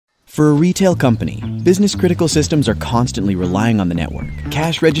For a retail company, business-critical systems are constantly relying on the network.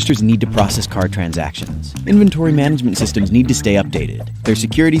 Cash registers need to process card transactions. Inventory management systems need to stay updated. Their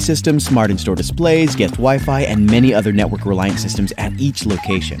security systems, smart in-store displays, guest Wi-Fi, and many other network-reliant systems at each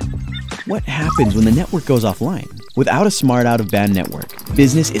location. What happens when the network goes offline? Without a smart out-of-band network,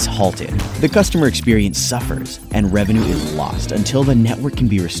 business is halted, the customer experience suffers, and revenue is lost until the network can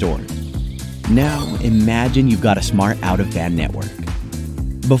be restored. Now, imagine you've got a smart out-of-band network.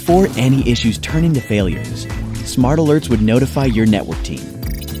 Before any issues turn into failures, Smart Alerts would notify your network team.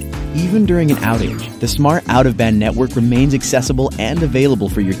 Even during an outage, the smart out-of-band network remains accessible and available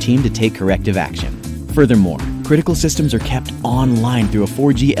for your team to take corrective action. Furthermore, critical systems are kept online through a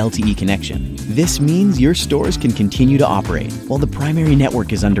 4G LTE connection. This means your stores can continue to operate while the primary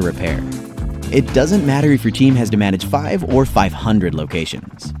network is under repair. It doesn't matter if your team has to manage 5 or 500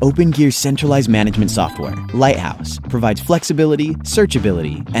 locations. Opengear's centralized management software, Lighthouse, provides flexibility,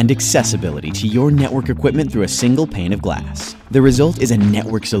 searchability, and accessibility to your network equipment through a single pane of glass. The result is a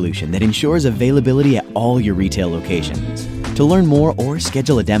network solution that ensures availability at all your retail locations. To learn more or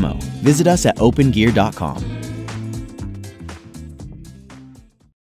schedule a demo, visit us at opengear.com.